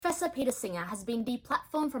Professor Peter Singer has been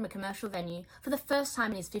deplatformed from a commercial venue for the first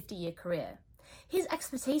time in his 50-year career. His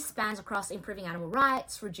expertise spans across improving animal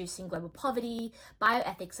rights, reducing global poverty,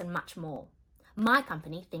 bioethics, and much more. My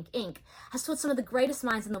company, Think Inc., has taught some of the greatest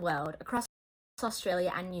minds in the world across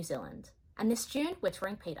Australia and New Zealand. And this June, we're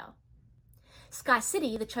touring Peter. Sky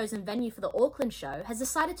City, the chosen venue for the Auckland show, has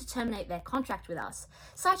decided to terminate their contract with us,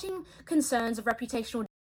 citing concerns of reputational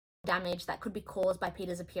damage that could be caused by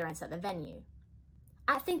Peter's appearance at the venue.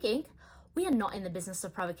 At Think Inc., we are not in the business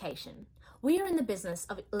of provocation. We are in the business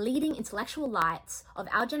of leading intellectual lights of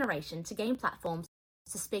our generation to gain platforms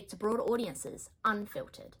to speak to broader audiences,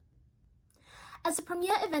 unfiltered. As a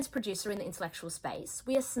premier events producer in the intellectual space,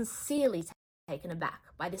 we are sincerely taken aback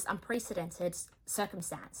by this unprecedented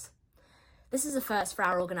circumstance. This is a first for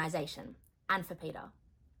our organisation and for Peter.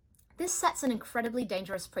 This sets an incredibly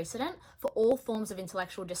dangerous precedent for all forms of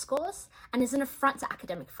intellectual discourse and is an affront to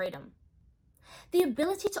academic freedom. The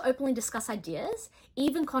ability to openly discuss ideas,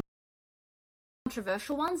 even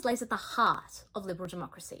controversial ones, lays at the heart of liberal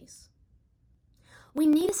democracies. We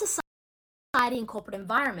need a society and corporate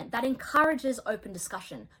environment that encourages open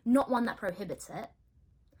discussion, not one that prohibits it.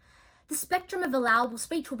 The spectrum of allowable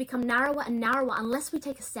speech will become narrower and narrower unless we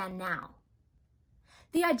take a stand now.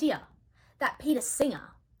 The idea that Peter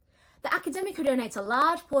Singer, the academic who donates a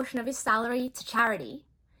large portion of his salary to charity,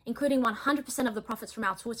 including 100% of the profits from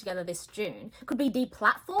our tour together this June, could be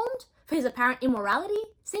deplatformed for his apparent immorality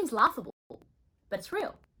seems laughable, but it's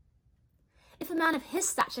real. If a man of his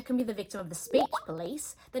stature can be the victim of the speech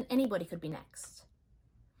police, then anybody could be next.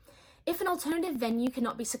 If an alternative venue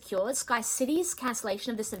cannot be secured, Sky City's cancellation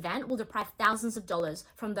of this event will deprive thousands of dollars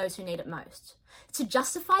from those who need it most. To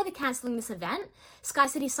justify the cancelling this event, Sky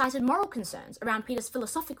City cited moral concerns around Peter's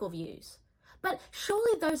philosophical views. But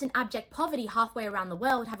surely those in abject poverty halfway around the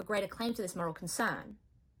world have a greater claim to this moral concern.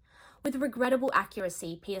 With regrettable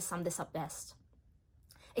accuracy, Peter summed this up best.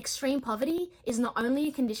 Extreme poverty is not only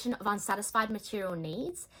a condition of unsatisfied material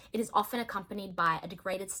needs, it is often accompanied by a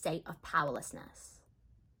degraded state of powerlessness.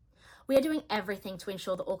 We are doing everything to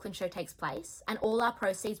ensure the Auckland show takes place, and all our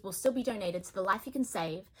proceeds will still be donated to the Life You Can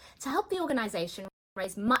Save to help the organisation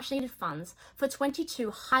raise much needed funds for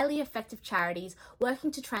 22 highly effective charities working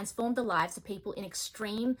to transform the lives of people in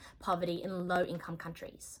extreme poverty in low income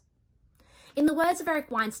countries. In the words of Eric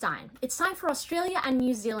Weinstein, it's time for Australia and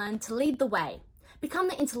New Zealand to lead the way, become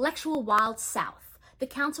the intellectual wild south, the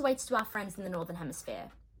counterweights to our friends in the Northern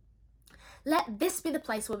Hemisphere. Let this be the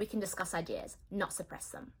place where we can discuss ideas, not suppress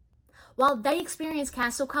them. While they experience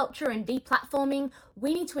cancel culture and deplatforming,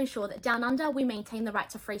 we need to ensure that down under we maintain the right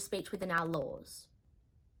to free speech within our laws.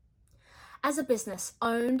 As a business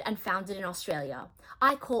owned and founded in Australia,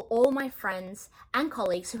 I call all my friends and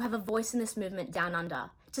colleagues who have a voice in this movement down under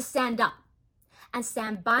to stand up and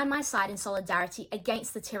stand by my side in solidarity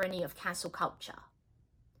against the tyranny of cancel culture.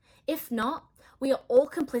 If not, we are all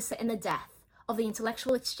complicit in the death of the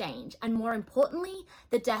intellectual exchange and, more importantly,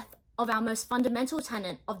 the death of our most fundamental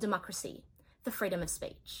tenet of democracy, the freedom of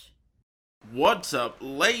speech. What's up,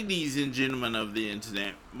 ladies and gentlemen of the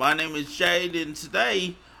internet? My name is Jade, and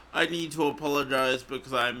today I need to apologize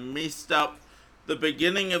because I messed up the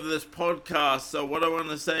beginning of this podcast. So what I want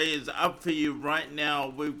to say is, up for you right now,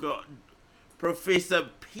 we've got Professor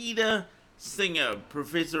Peter Singer,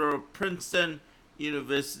 professor of Princeton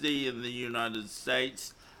University in the United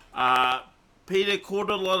States. Peter caught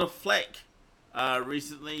a lot of flack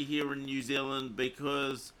recently here in New Zealand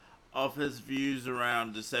because of his views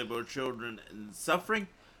around disabled children and suffering.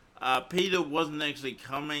 Peter wasn't actually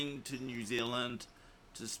coming to New Zealand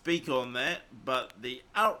to speak on that, but the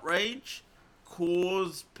outrage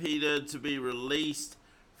caused Peter to be released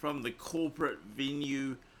from the corporate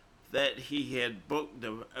venue that he had booked,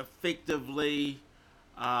 effectively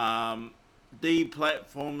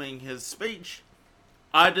deplatforming his speech.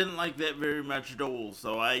 I didn't like that very much at all,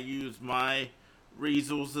 so I used my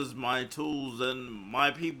resources, my tools, and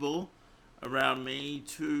my people around me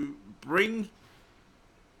to bring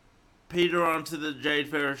Peter onto the Jade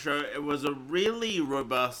Farrar show. It was a really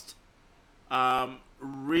robust,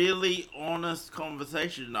 really honest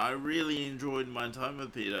conversation. I really enjoyed my time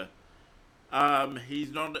with Peter.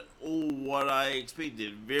 He's not at all what I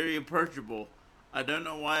expected. Very approachable. I don't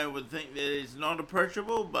know why I would think that he's not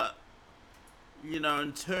approachable, but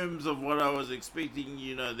in terms of what I was expecting,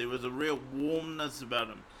 there was a real warmness about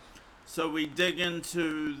him. So we dig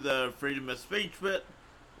into the freedom of speech bit.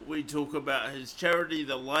 We talk about his charity,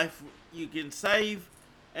 The Life You Can Save,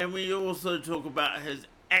 and we also talk about his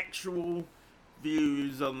actual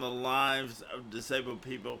views on the lives of disabled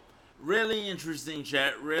people. Really interesting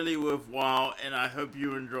chat, really worthwhile, and I hope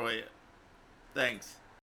you enjoy it. Thanks.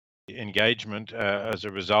 engagement as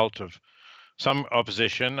a result of some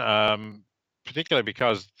opposition, particularly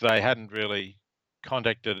because they hadn't really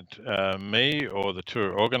contacted me or the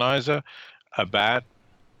tour organizer about,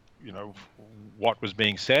 what was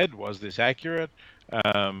being said. Was this accurate?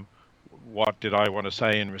 What did I want to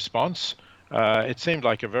say in response? It seemed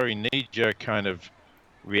like a very knee-jerk kind of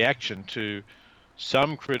reaction to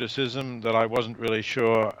some criticism that I wasn't really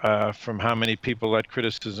sure from how many people that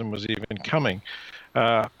criticism was even coming.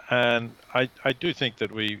 And I do think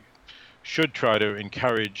that we should try to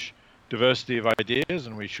encourage diversity of ideas,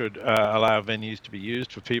 and we should allow venues to be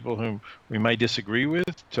used for people whom we may disagree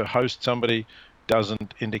with. To host somebody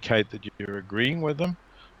doesn't indicate that you're agreeing with them.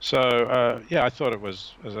 So yeah, I thought it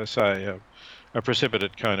was, as I say, a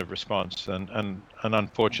precipitate kind of response, and an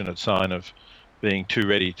unfortunate sign of being too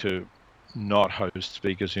ready to not host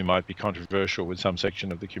speakers who might be controversial with some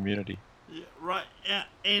section of the community. Yeah, right. Yeah,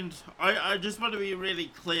 and I just want to be really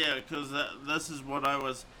clear, because this is what I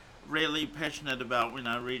was really passionate about when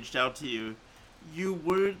I reached out to you. You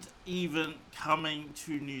weren't even coming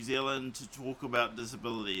to New Zealand to talk about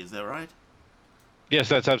disability, is that right? Yes,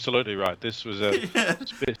 that's absolutely right. This was a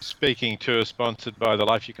speaking tour sponsored by the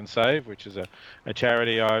Life You Can Save, which is a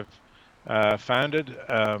charity I've founded,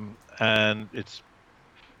 and it's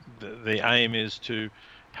the aim is to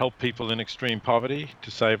help people in extreme poverty,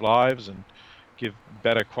 to save lives and give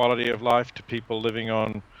better quality of life to people living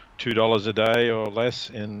on $2 a day or less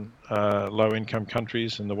in low-income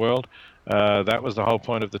countries in the world. That was the whole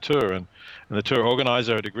point of the tour, and the tour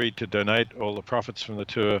organizer had agreed to donate all the profits from the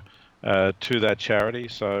tour to that charity.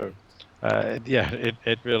 So yeah,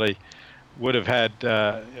 it really would have had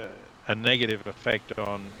a negative effect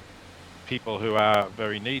on people who are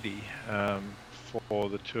very needy for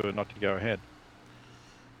the tour not to go ahead.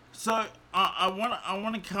 So I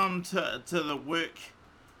want to come to the work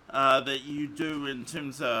that you do in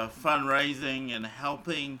terms of fundraising and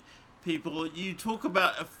helping people. You talk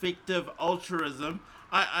about effective altruism.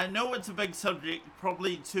 I know it's a big subject,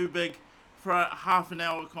 probably too big for a half an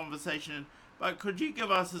hour conversation, but could you give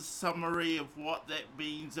us a summary of what that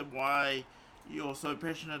means and why you're so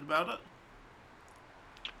passionate about it?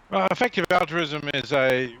 Well, effective altruism is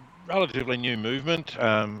a relatively new movement,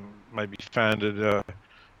 maybe founded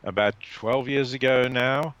about 12 years ago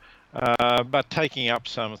now, but taking up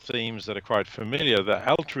some themes that are quite familiar. The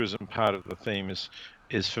altruism part of the theme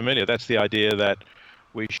is familiar. That's the idea that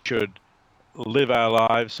we should live our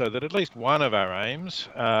lives so that at least one of our aims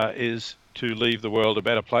is to leave the world a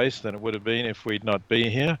better place than it would have been if we'd not been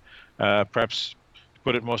here. Perhaps, to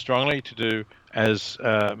put it more strongly, to do as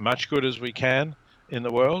much good as we can in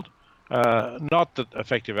the world. Not that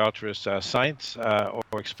effective altruists are saints or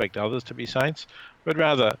expect others to be saints, but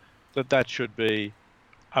rather that should be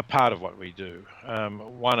a part of what we do.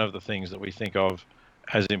 One of the things that we think of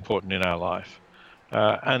as important in our life.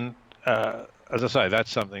 And as I say,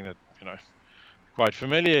 that's something that, quite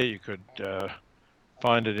familiar. You could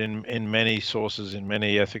find it in many sources, in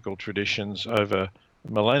many ethical traditions over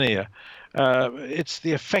millennia. It's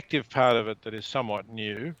the effective part of it that is somewhat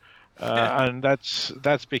new, and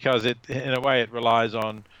that's because in a way, it relies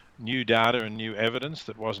on new data and new evidence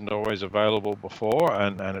that wasn't always available before,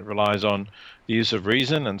 and it relies on the use of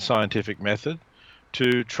reason and scientific method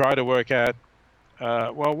to try to work out,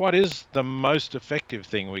 well, what is the most effective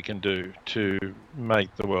thing we can do to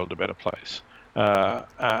make the world a better place?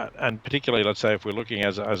 And particularly, let's say, if we're looking,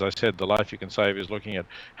 as I said, the Life You Can Save is looking at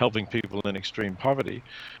helping people in extreme poverty.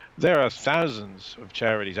 There are thousands of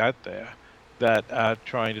charities out there that are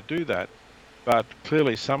trying to do that, but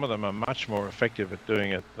clearly some of them are much more effective at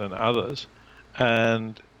doing it than others.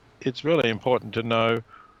 And it's really important to know,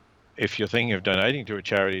 if you're thinking of donating to a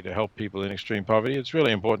charity to help people in extreme poverty, it's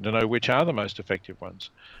really important to know which are the most effective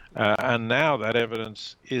ones. And now that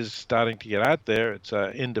evidence is starting to get out there. It's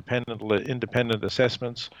independent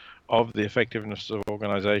assessments of the effectiveness of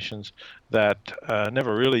organizations that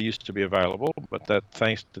never really used to be available, but that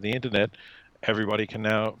thanks to the internet, everybody can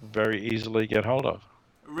now very easily get hold of.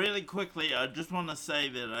 Really quickly, I just want to say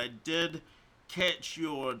that I did catch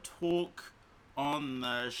your talk on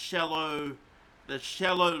the shallow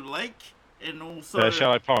lake, and also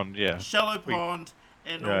Shallow Pond, yeah. Shallow Pond,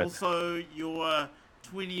 and right. Also your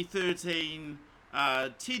 2013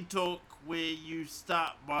 TED Talk, where you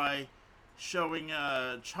start by showing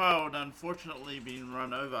a child unfortunately being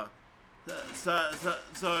run over.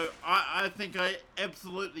 So I think I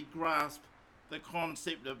absolutely grasp the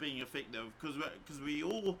concept of being effective, because we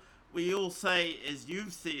all say, as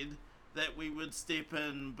you've said, that we would step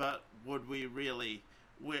in, but would we really?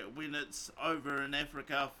 When it's over in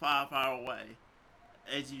Africa, far away,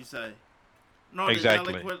 as you say. Not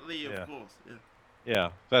exactly. As eloquently, of yeah. course. Yeah. Yeah,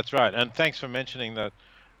 that's right. And thanks for mentioning the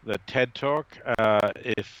TED Talk.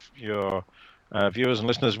 If your viewers and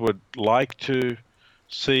listeners would like to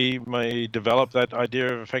see me develop that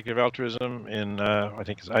idea of effective altruism in, I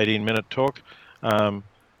think it's 18-minute talk.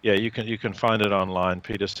 Yeah, you can find it online.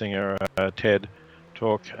 Peter Singer TED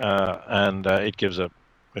Talk, and it gives a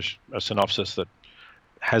synopsis that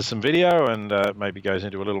has some video and maybe goes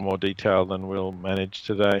into a little more detail than we'll manage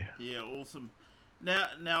today. Yeah, awesome.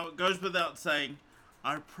 Now it goes without saying,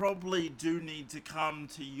 I probably do need to come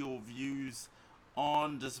to your views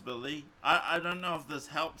on disability. I don't know if this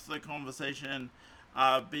helps the conversation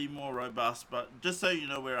be more robust, but just so you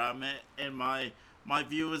know where I'm at, and my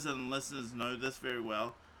viewers and listeners know this very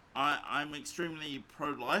well, I'm extremely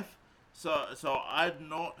pro-life. So I'd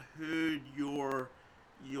not heard your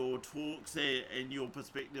talks and your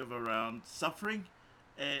perspective around suffering,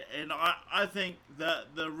 and I think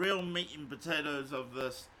that the real meat and potatoes of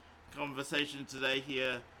this conversation today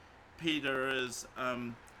here, Peter, is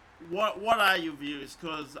what are your views?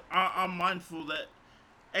 Because I'm mindful that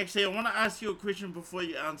actually I want to ask you a question before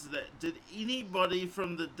you answer that. Did anybody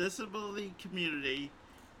from the disability community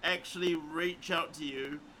actually reach out to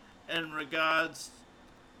you in regards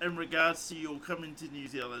to your coming to New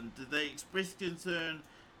Zealand? Did they express concern?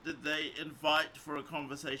 Did they invite for a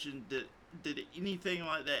conversation? Did anything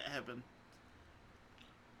like that happen?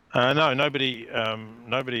 No, nobody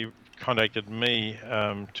contacted me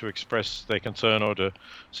to express their concern or to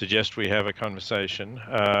suggest we have a conversation.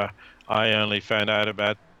 I only found out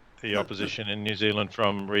about the opposition in New Zealand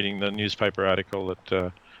from reading the newspaper article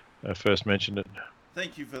that first mentioned it.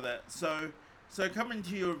 Thank you for that. So coming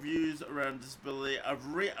to your views around disability,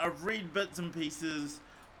 I've read bits and pieces.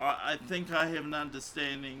 I think I have an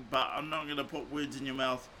understanding, but I'm not going to put words in your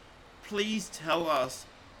mouth. Please tell us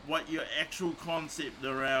what your actual concept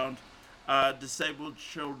around disabled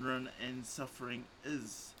children and suffering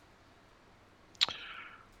is.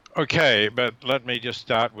 Okay, but let me just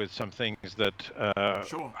start with some things that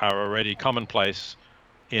Sure. are already commonplace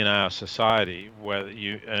in our society, where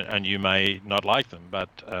you may not like them, but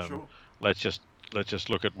Sure. let's just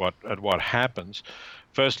look at what happens.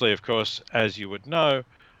 Firstly, of course, as you would know,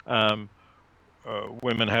 um,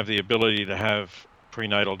 women have the ability to have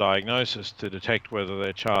prenatal diagnosis to detect whether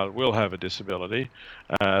their child will have a disability.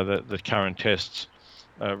 The current tests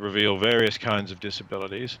reveal various kinds of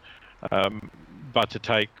disabilities, but to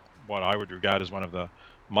take what I would regard as one of the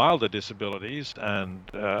milder disabilities, and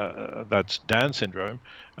that's Down syndrome.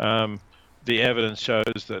 The evidence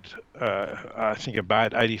shows that I think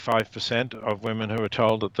about 85% of women who are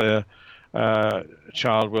told that their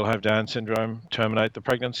child will have Down syndrome terminate the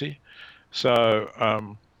pregnancy. So,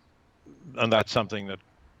 and that's something that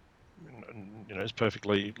is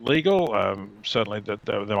perfectly legal. Certainly, that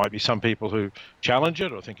there might be some people who challenge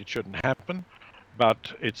it or think it shouldn't happen,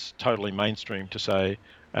 but it's totally mainstream to say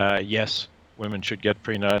yes, women should get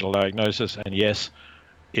prenatal diagnosis, and yes,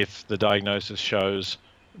 if the diagnosis shows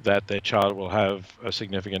that their child will have a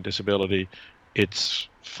significant disability, it's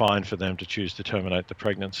fine for them to choose to terminate the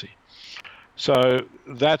pregnancy. So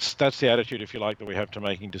that's the attitude, if you like, that we have to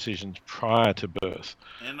making decisions prior to birth.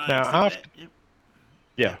 And I Now, accept that. Yep.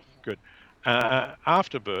 yeah, good.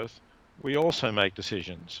 After birth, we also make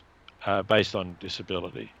decisions based on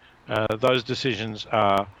disability. Those decisions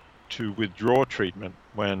are to withdraw treatment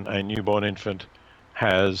when a newborn infant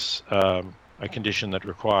has a condition that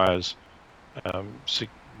requires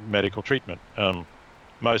medical treatment.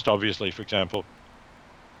 Most obviously, for example,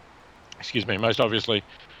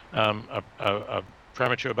 a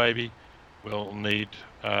premature baby will need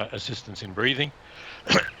assistance in breathing,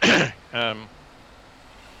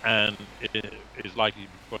 and it is likely to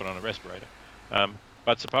be put on a respirator.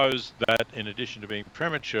 But suppose that in addition to being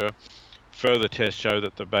premature, further tests show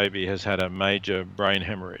that the baby has had a major brain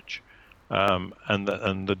hemorrhage. And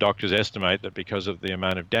the doctors estimate that because of the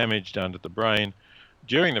amount of damage done to the brain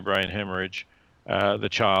during the brain hemorrhage, the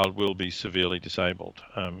child will be severely disabled.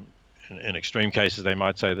 In extreme cases, they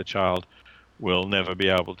might say the child will never be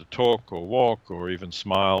able to talk or walk or even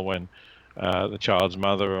smile when the child's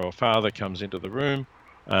mother or father comes into the room,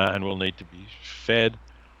 and will need to be fed.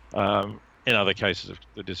 In other cases,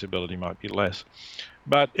 the disability might be less.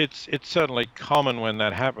 But it's certainly common when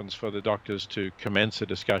that happens for the doctors to commence a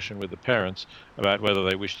discussion with the parents about whether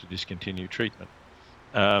they wish to discontinue treatment.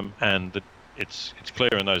 And it's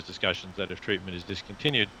clear in those discussions that if treatment is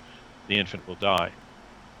discontinued, the infant will die.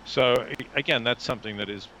 So again, that's something that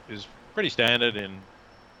is pretty standard in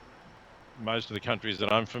most of the countries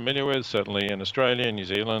that I'm familiar with, certainly in Australia, New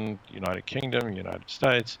Zealand, United Kingdom, United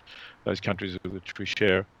States, those countries with which we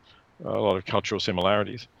share a lot of cultural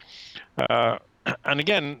similarities. And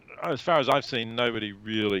again, as far as I've seen, nobody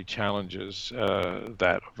really challenges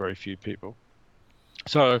that, very few people.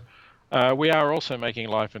 So we are also making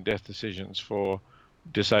life and death decisions for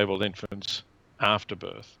disabled infants after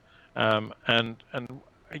birth. And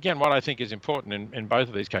again, what I think is important in both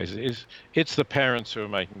of these cases is it's the parents who are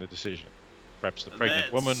making the decision. Perhaps the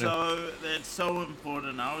pregnant woman. That's so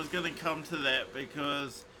important. I was going to come to that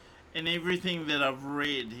because in everything that I've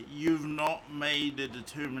read, you've not made a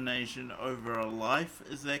determination over a life.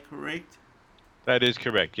 Is that correct? That is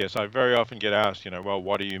correct. Yes, I very often get asked, well,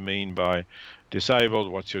 what do you mean by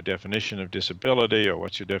disabled? What's your definition of disability, or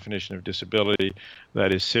what's your definition of disability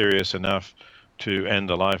that is serious enough to end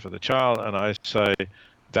the life of the child? And I say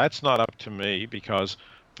that's not up to me, because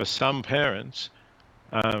for some parents,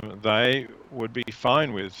 they would be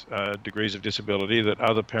fine with degrees of disability that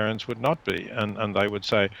other parents would not be. And they would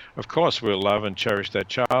say, of course, we'll love and cherish that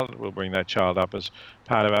child. We'll bring that child up as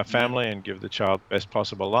part of our family and give the child the best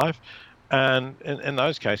possible life. And in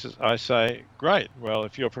those cases, I say, great. Well,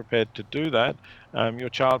 if you're prepared to do that, your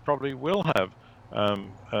child probably will have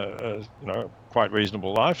quite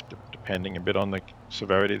reasonable life, depending a bit on the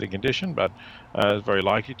severity of the condition, but very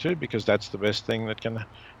likely to, because that's the best thing that can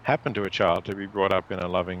happen to a child, to be brought up in a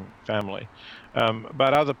loving family.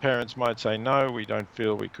 But other parents might say, no, we don't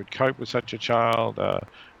feel we could cope with such a child. It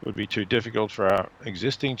would be too difficult for our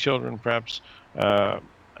existing children, perhaps.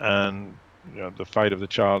 And the fate of the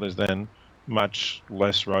child is then much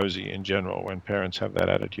less rosy in general when parents have that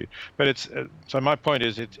attitude. But it's so my point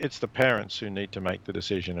is it's the parents who need to make the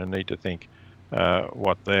decision and need to think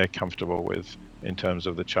what they're comfortable with in terms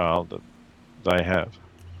of the child that they have.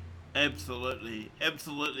 Absolutely,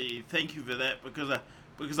 absolutely. Thank you for that,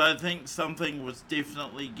 because I think something was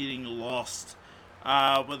definitely getting lost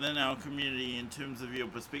within our community in terms of your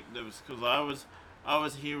perspectives. Because I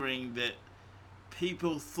was hearing that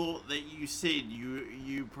people thought that you said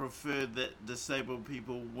you preferred that disabled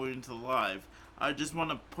people weren't alive. I just want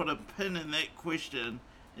to put a pin in that question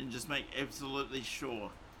and just make absolutely sure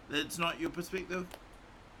that's not your perspective.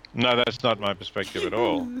 No, that's not my perspective at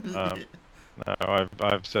all. No,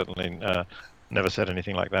 I've certainly never said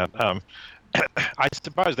anything like that. I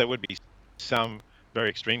suppose there would be some very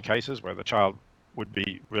extreme cases where the child would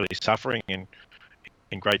be really suffering in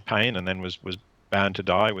great pain and then was bound to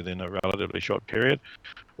die within a relatively short period,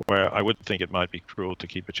 where I would think it might be cruel to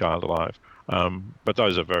keep a child alive. But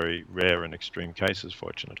those are very rare and extreme cases,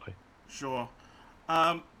 fortunately. Sure.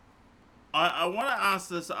 I want to ask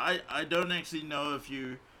this. I don't actually know if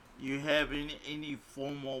you have any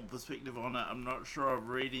formal perspective on it. I'm not sure I've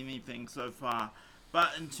read anything so far. But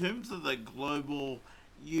in terms of the global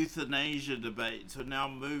euthanasia debate, so now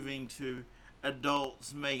moving to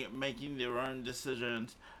adults making their own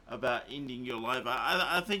decisions about ending your life.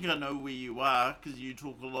 I think I know where you are, because you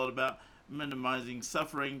talk a lot about minimizing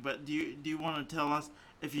suffering. But do you want to tell us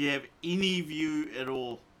if you have any view at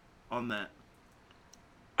all on that?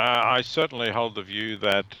 I certainly hold the view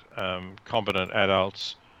that competent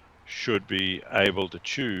adults should be able to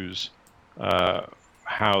choose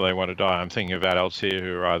how they want to die. I'm thinking of adults here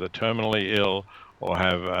who are either terminally ill or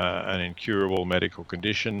have an incurable medical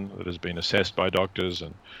condition that has been assessed by doctors,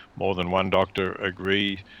 and more than one doctor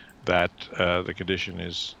agree that the condition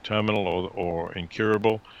is terminal or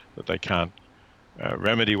incurable, that they can't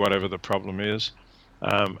remedy whatever the problem is.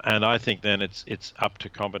 And I think then it's up to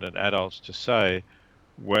competent adults to say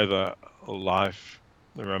whether life,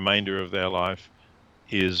 the remainder of their life,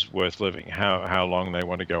 is worth living, how long they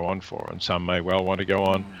want to go on for. And some may well want to go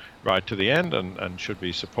on right to the end and should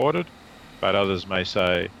be supported, but others may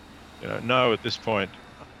say, no, at this point,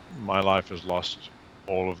 my life has lost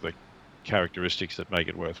all of the characteristics that make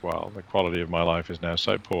it worthwhile. The quality of my life is now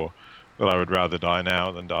so poor that I would rather die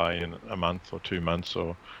now than die in a month or 2 months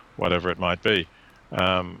or whatever it might be.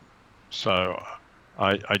 So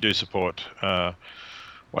I do support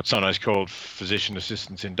what's sometimes called physician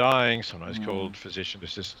assistance in dying, sometimes called physician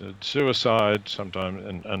assisted suicide,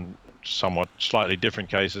 sometimes and somewhat slightly different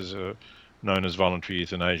cases are known as voluntary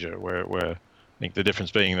euthanasia, where I think the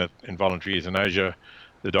difference being that in voluntary euthanasia,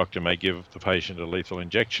 the doctor may give the patient a lethal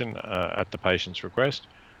injection at the patient's request,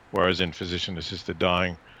 whereas in physician assisted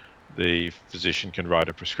dying, the physician can write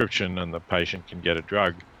a prescription and the patient can get a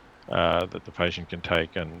drug that the patient can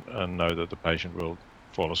take and know that the patient will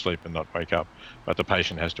fall asleep and not wake up, but the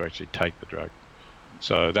patient has to actually take the drug.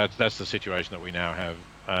 So that's the situation that we now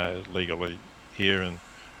have legally here in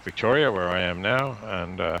Victoria, where I am now,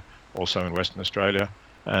 and also in Western Australia,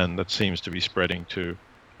 and that seems to be spreading to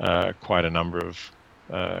quite a number of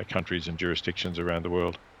countries and jurisdictions around the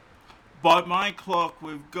world. By my clock,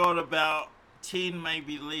 we've got about 10,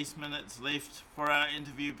 maybe less minutes left for our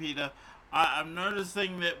interview, Peter. I'm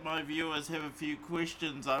noticing that my viewers have a few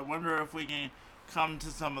questions. I wonder if we can come to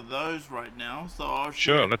some of those right now. So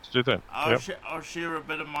Sure, let's do that. Yep. I'll share a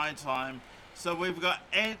bit of my time. So we've got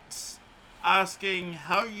Ants asking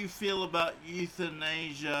how you feel about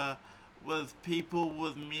euthanasia with people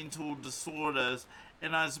with mental disorders,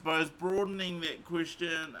 and I suppose broadening that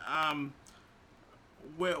question,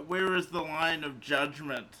 where is the line of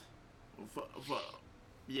judgment? For,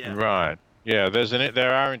 yeah. Right. Yeah,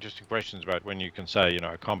 there are interesting questions about when you can say,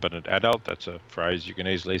 a competent adult. That's a phrase you can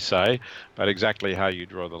easily say, but exactly how you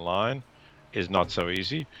draw the line is not so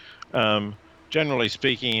easy. Generally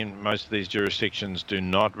speaking, most of these jurisdictions do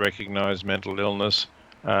not recognize mental illness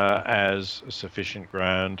as a sufficient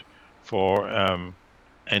ground for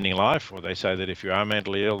ending life, or they say that if you are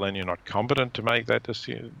mentally ill, then you're not competent to make that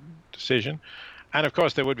decision. And of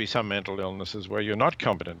course, there would be some mental illnesses where you're not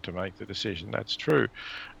competent to make the decision. That's true.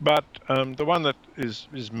 But the one that is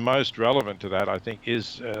most relevant to that, I think,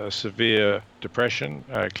 is severe depression,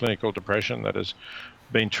 clinical depression that has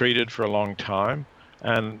been treated for a long time.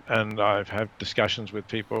 And I've had discussions with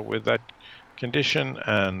people with that condition.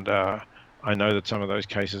 And I know that some of those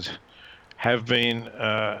cases have been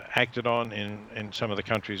acted on in some of the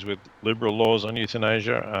countries with liberal laws on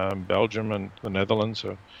euthanasia. Belgium and the Netherlands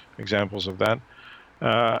are examples of that.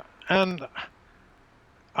 And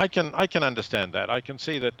I can understand that. I can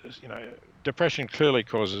see that depression clearly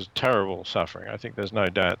causes terrible suffering. I think there's no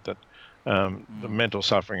doubt that the mental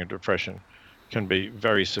suffering of depression can be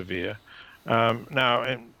very severe. Now,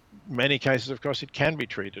 in many cases, of course, it can be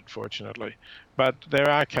treated, fortunately, but there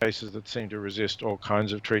are cases that seem to resist all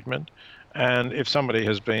kinds of treatment. And if somebody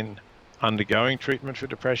has been undergoing treatment for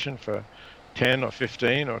depression for 10 or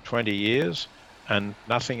 15 or 20 years, and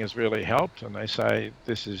nothing has really helped, and they say,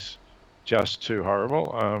 this is just too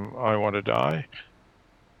horrible, I want to die.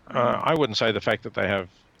 I wouldn't say the fact that they have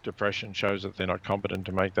depression shows that they're not competent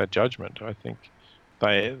to make that judgment. I think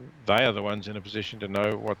they are the ones in a position to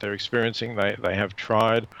know what they're experiencing. They have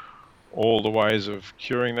tried all the ways of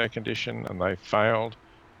curing their condition, and they failed,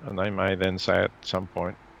 and they may then say at some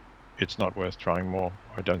point, it's not worth trying more.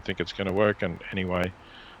 I don't think it's going to work, and anyway,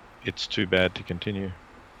 it's too bad to continue.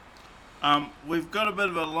 We've got a bit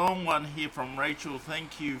of a long one here from Rachel.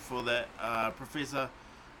 Thank you for that, Professor.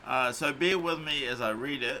 So bear with me as I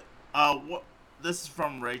read it. This is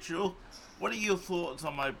from Rachel. What are your thoughts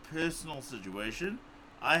on my personal situation?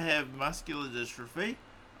 I have muscular dystrophy.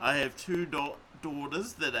 I have two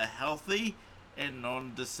daughters that are healthy and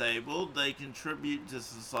non-disabled. They contribute to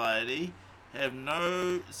society, have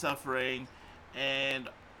no suffering, and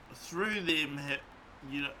through them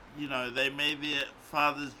they made their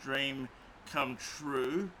father's dream come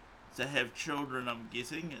true to have children. I'm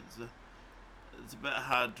guessing it's a bit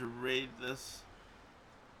hard to read this.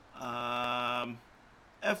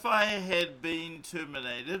 If I had been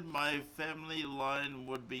terminated, my family line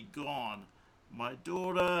would be gone. My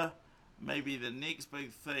daughter may be the next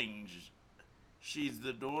big thing. She's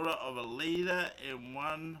the daughter of a leader and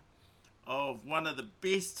one of the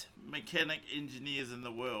best mechanic engineers in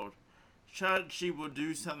the world. She will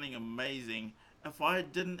do something amazing. If I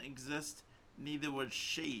didn't exist, neither would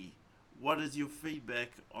she. What is your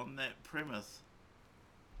feedback on that premise?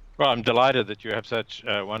 Well, I'm delighted that you have such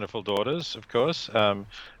wonderful daughters, of course.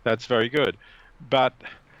 That's very good. But,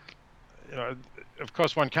 of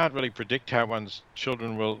course, one can't really predict how one's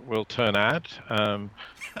children will turn out.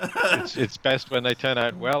 It's best when they turn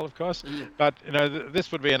out well, of course. But,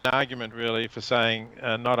 this would be an argument, really, for saying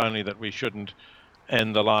not only that we shouldn't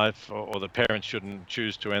end the life, or the parents shouldn't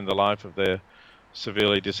choose to end the life of their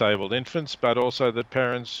severely disabled infants, but also that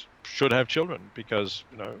parents should have children, because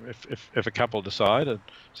if a couple decide, and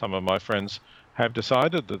some of my friends have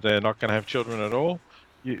decided that they're not going to have children at all,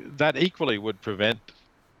 that equally would prevent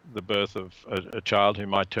the birth of a child who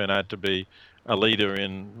might turn out to be a leader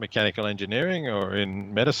in mechanical engineering or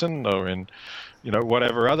in medicine or in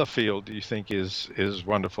whatever other field you think is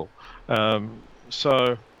wonderful.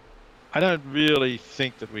 So I don't really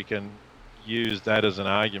think that we can use that as an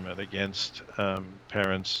argument against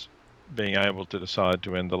parents being able to decide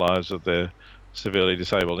to end the lives of their severely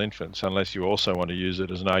disabled infants, unless you also want to use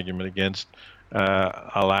it as an argument against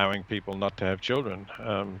allowing people not to have children,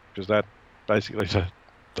 because that basically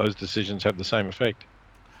those decisions have the same effect.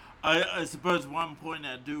 I suppose one point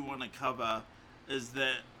I do want to cover is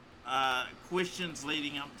that questions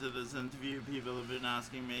leading up to this interview, people have been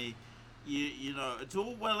asking me, it's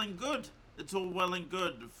all well and good. It's all well and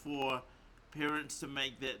good for parents to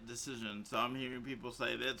make that decision. So I'm hearing people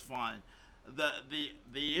say that's fine.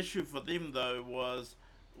 The issue for them though was,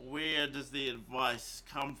 where does the advice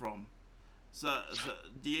come from? So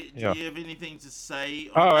do Yeah. you have anything to say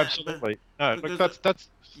on Oh, that? absolutely. No, look, Because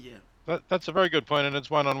yeah. that's a very good point, and it's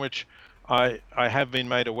one on which I have been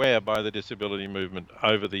made aware by the disability movement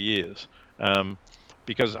over the years. Um,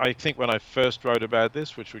 because I think when I first wrote about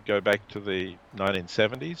this, which would go back to the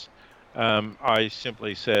 1970s, I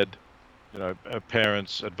simply said,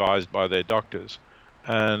 parents advised by their doctors,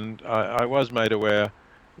 and I was made aware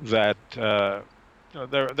that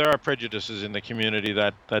there are prejudices in the community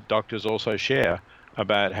that doctors also share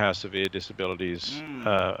about how severe disabilities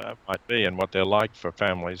Mm. might be and what they're like for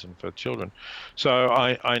families and for children. So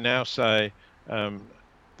I now say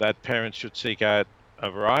that parents should seek out a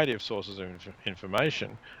variety of sources of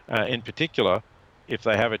information. In particular, if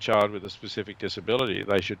they have a child with a specific disability,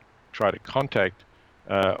 they should try to contact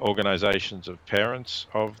organizations of parents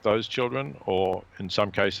of those children, or in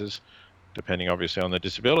some cases, depending obviously on the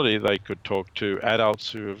disability, they could talk to adults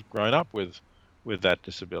who have grown up with that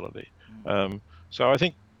disability. So I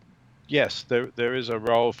think, yes, there is a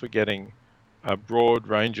role for getting a broad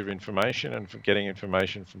range of information and for getting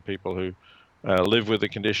information from people who live with the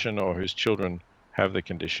condition or whose children have the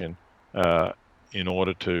condition uh, in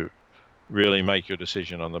order to really make your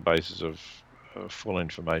decision on the basis of full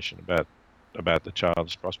information about the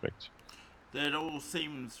child's prospects. That all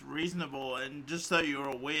seems reasonable, and just so you're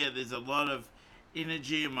aware, there's a lot of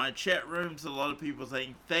energy in my chat rooms. A lot of people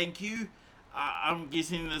saying thank you. I'm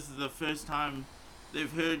guessing this is the first time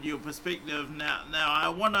they've heard your perspective. Now I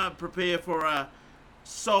want to prepare for a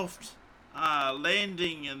soft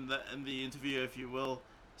landing in the interview, if you will.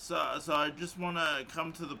 So I just want to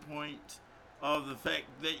come to the point of the fact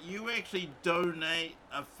that you actually donate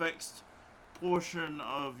a fixed portion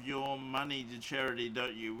of your money to charity,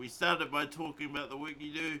 don't you? We started by talking about the work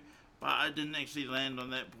you do, but I didn't actually land on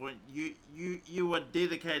that point. You are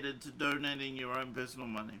dedicated to donating your own personal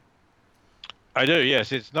money. I do,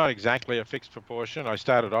 yes. It's not exactly a fixed proportion. I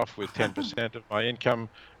started off with 10% of my income.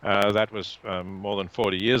 That was more than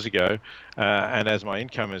 40 years ago. And as my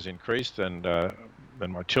income has increased and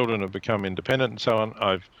my children have become independent and so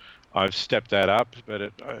on, I've stepped that up.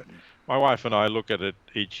 But my wife and I look at it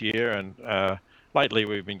each year, and lately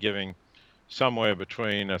we've been giving somewhere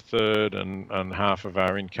between a third and half of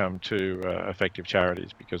our income to effective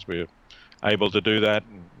charities, because we're able to do that,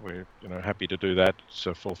 and we're happy to do that. It's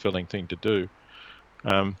a fulfilling thing to do.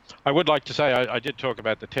 I would like to say I did talk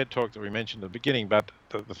about the TED Talk that we mentioned at the beginning, but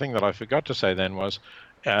the thing that I forgot to say then was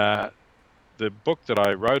the book that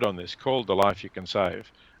I wrote on this, called The Life You Can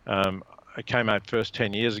Save. It came out first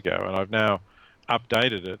 10 years ago, and I've now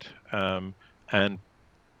updated it and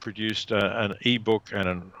produced an ebook and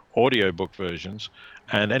an audiobook versions.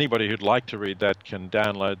 And anybody who'd like to read that can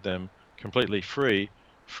download them completely free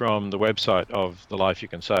from the website of The Life You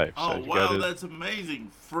Can Save. Oh So if you go wow, to that's amazing!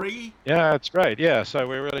 Free? Yeah, it's great. Yeah, so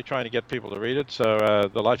we're really trying to get people to read it. So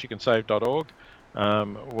thelifeyoucansave.org,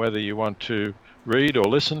 whether you want to read or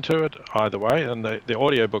listen to it, either way. And the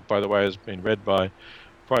audiobook, by the way, has been read by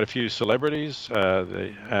quite a few celebrities,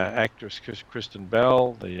 the actress Kristen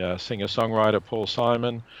Bell, the singer-songwriter Paul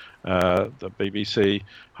Simon, the BBC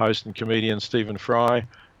host and comedian Stephen Fry.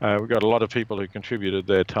 We've got a lot of people who contributed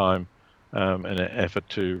their time in an effort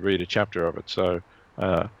to read a chapter of it. So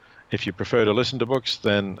if you prefer to listen to books,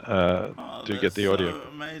 then do get the audio. So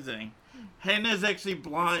amazing. Hannah's actually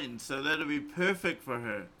blind, so that'll be perfect for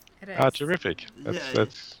her. It is. Ah, terrific.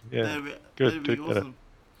 That's That'd be good.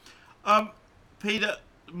 awesome. Peter,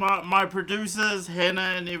 my producers,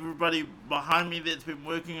 Hannah, and everybody behind me that's been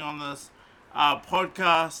working on this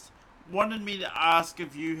podcast wanted me to ask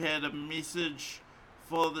if you had a message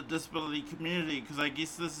for the disability community, because I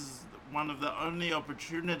guess this is one of the only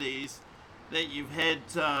opportunities that you've had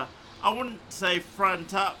to, I wouldn't say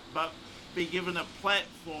front up, but be given a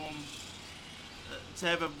platform to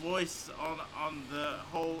have a voice on the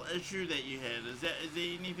whole issue that you had. Is there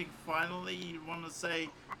anything finally you want to say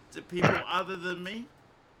to people other than me?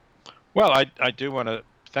 Well, I do want to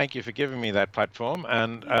thank you for giving me that platform,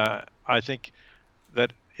 and I think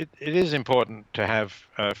that it is important to have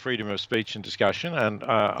freedom of speech and discussion, and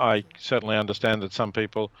I certainly understand that some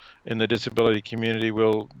people in the disability community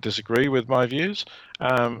will disagree with my views.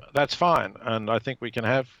 That's fine, and I think we can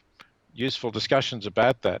have useful discussions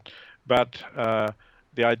about that. But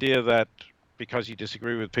the idea that because you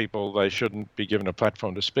disagree with people, they shouldn't be given a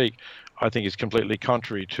platform to speak, I think is completely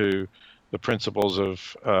contrary to the principles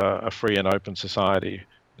of a free and open society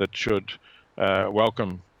that should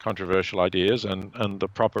welcome controversial ideas, and the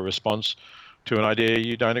proper response to an idea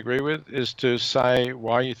you don't agree with is to say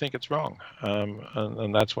why you think it's wrong.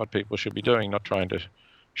 And that's what people should be doing, not trying to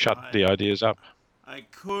shut the ideas up. I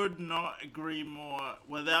could not agree more.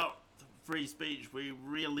 Without free speech, we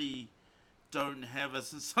really don't have a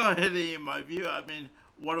society, in my view. I mean,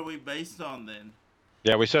 what are we based on then?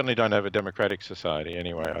 Yeah, we certainly don't have a democratic society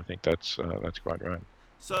anyway. I think that's quite right.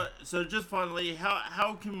 So just finally,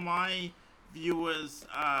 how can my viewers,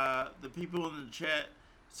 the people in the chat,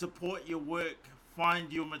 support your work,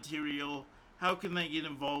 find your material? How can they get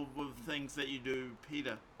involved with things that you do,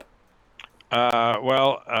 Peter?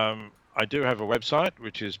 I do have a website,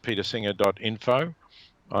 which is petersinger.info,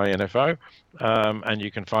 info, and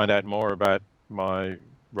you can find out more about my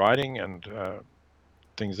writing and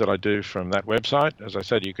things that I do from that website. As I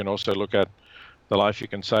said, you can also look at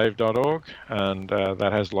thelifeyoucansave.org, and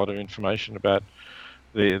that has a lot of information about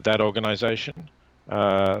that organisation.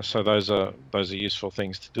 So those are useful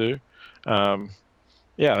things to do.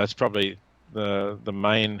 That's probably the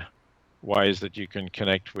main ways that you can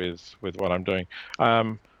connect with what I'm doing.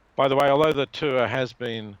 By the way, although the tour has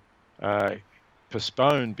been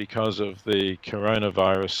postponed because of the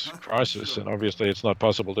coronavirus crisis, Sure. and obviously it's not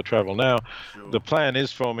possible to travel now, Sure. the plan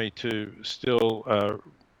is for me to still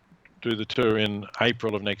do the tour in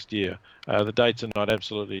April of next year. The dates are not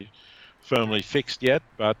absolutely firmly fixed yet,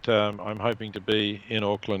 but I'm hoping to be in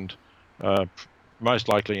Auckland most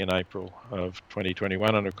likely in April of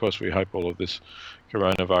 2021, and of course we hope all of this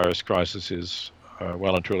coronavirus crisis is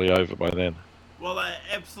well and truly over by then. Well, I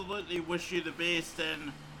absolutely wish you the best,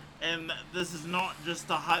 and this is not just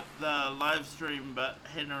to hype the live stream, but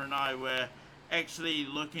Hannah and I were actually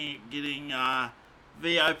looking at getting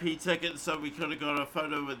VIP tickets so we could have got a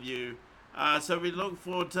photo with you. So we look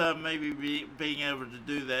forward to maybe being able to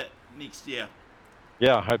do that next year.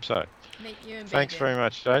 Yeah, I hope so. Meet you in Thanks Beijing. very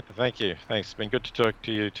much, Jade. Thank you. Thanks. It's been good to talk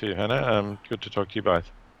to you too, Hannah. Good to talk to you both.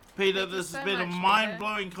 Peter, Thank you this so has been a much,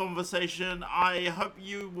 mind-blowing conversation. I hope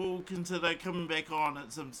you will consider coming back on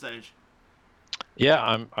at some stage.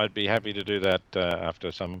 Yeah, I'd be happy to do that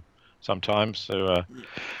after some time. So,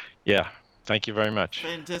 yeah, thank you very much.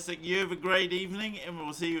 Fantastic. You have a great evening, and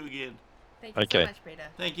we'll see you again. Thank you Okay. so much, Peter.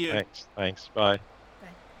 Thank you. Thanks. Bye.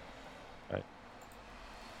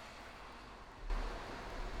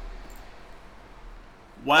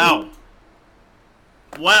 Wow.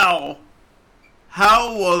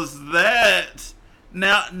 How was that?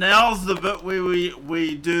 Now's the bit where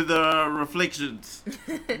we do the reflections.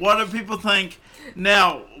 What do people think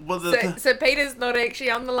now? So Peter's not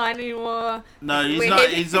actually on the line anymore. No,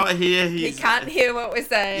 he's not here. He can't hear what we're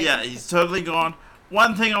saying. Yeah, he's totally gone.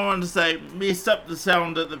 One thing I wanted to say, messed up the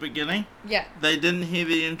sound at the beginning. Yeah. They didn't hear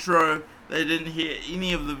the intro. They didn't hear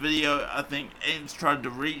any of the video. I think Ants tried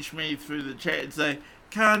to reach me through the chat and say,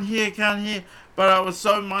 can't hear. But I was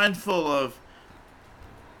so mindful of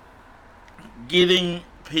getting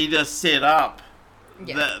Peter set up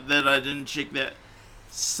that I didn't check that.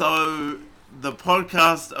 So the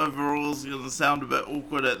podcast overall is going to sound a bit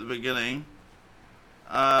awkward at the beginning.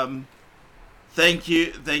 Thank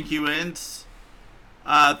you, Ants.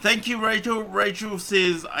 Thank you, Rachel. Rachel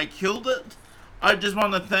says, I killed it. I just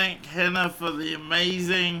want to thank Hannah for the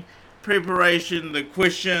amazing preparation, the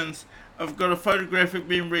questions. I've got a photographic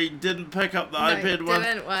memory, didn't pick up the iPad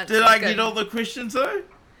one. Did I get all the questions though?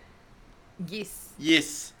 Yes.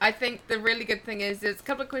 Yes. I think the really good thing is there's a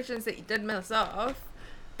couple of questions that you did miss off,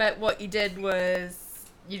 but what you did was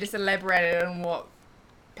you just elaborated on what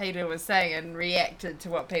Peter was saying and reacted to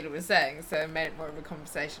what Peter was saying, so it made it more of a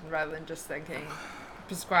conversation rather than just thinking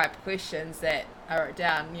prescribed questions that I wrote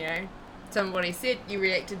down, Somebody said you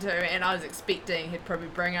reacted to, and I was expecting he'd probably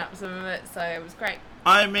bring up some of it, so it was great.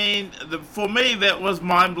 I mean, for me that was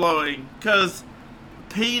mind-blowing, because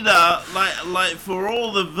Peter, like for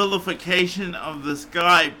all the vilification of this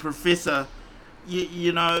guy, Professor,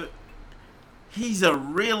 you know, he's a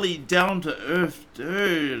really down-to-earth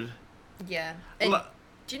dude. Yeah. And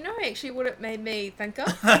do you know actually what it made me think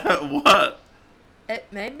of? What? It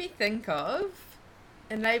made me think of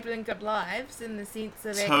enabling good lives in the sense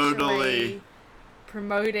of Totally. actually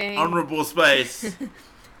promoting Honourable space.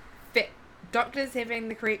 doctors having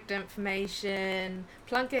the correct information,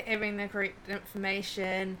 Plunkett having the correct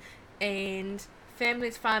information, and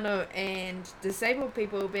families whānau and disabled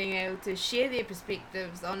people being able to share their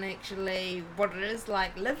perspectives on actually what it is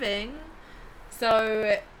like living,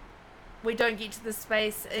 so we don't get to the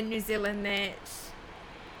space in New Zealand that,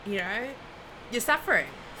 you're suffering.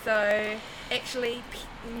 So actually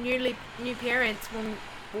new parents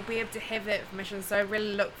will be able to have that information, so I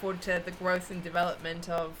really look forward to the growth and development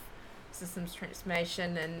of systems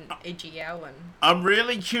transformation and EGL. And I'm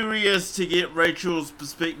really curious to get Rachel's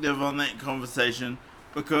perspective on that conversation,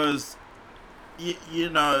 because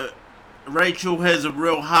Rachel has a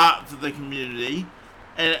real heart for the community,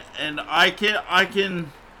 and I can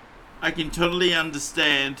totally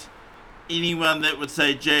understand anyone that would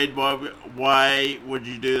say, Jade, why would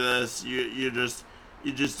you do this? You're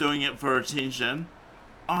just doing it for attention.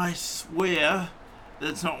 I swear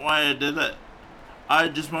that's not why I did it. I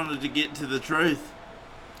just wanted to get to the truth.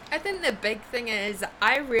 I think the big thing is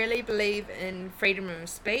I really believe in freedom of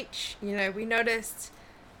speech. You know, we noticed,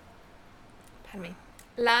 pardon me,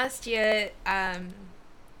 last year,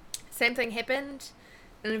 same thing happened.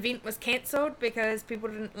 An event was cancelled because people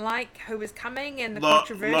didn't like who was coming and the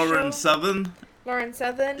controversial. Lauren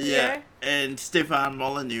Southern. Yeah. And Stefan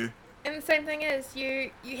Molyneux. And the same thing is,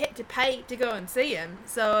 you had to pay to go and see him.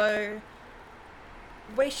 So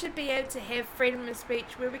we should be able to have freedom of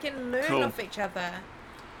speech where we can learn off each other.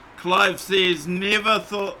 Clive says, never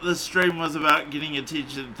thought this stream was about getting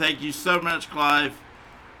attention. Thank you so much, Clive.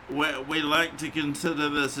 We like to consider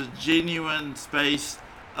this a genuine space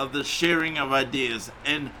of the sharing of ideas.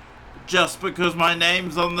 And just because my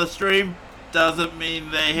name's on the stream doesn't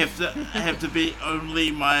mean they have to be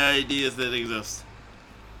only my ideas that exist.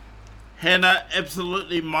 Hannah,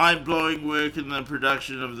 absolutely mind-blowing work in the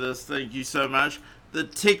production of this. Thank you so much. The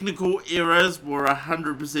technical errors were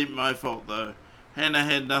 100% my fault, though. Hannah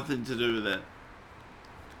had nothing to do with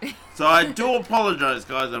that. So I do apologise,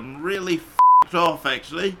 guys. I'm really f***ed off,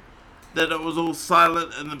 actually, that it was all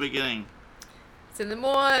silent in the beginning. So the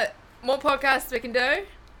more podcasts we can do,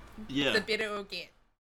 yeah, the better it will get.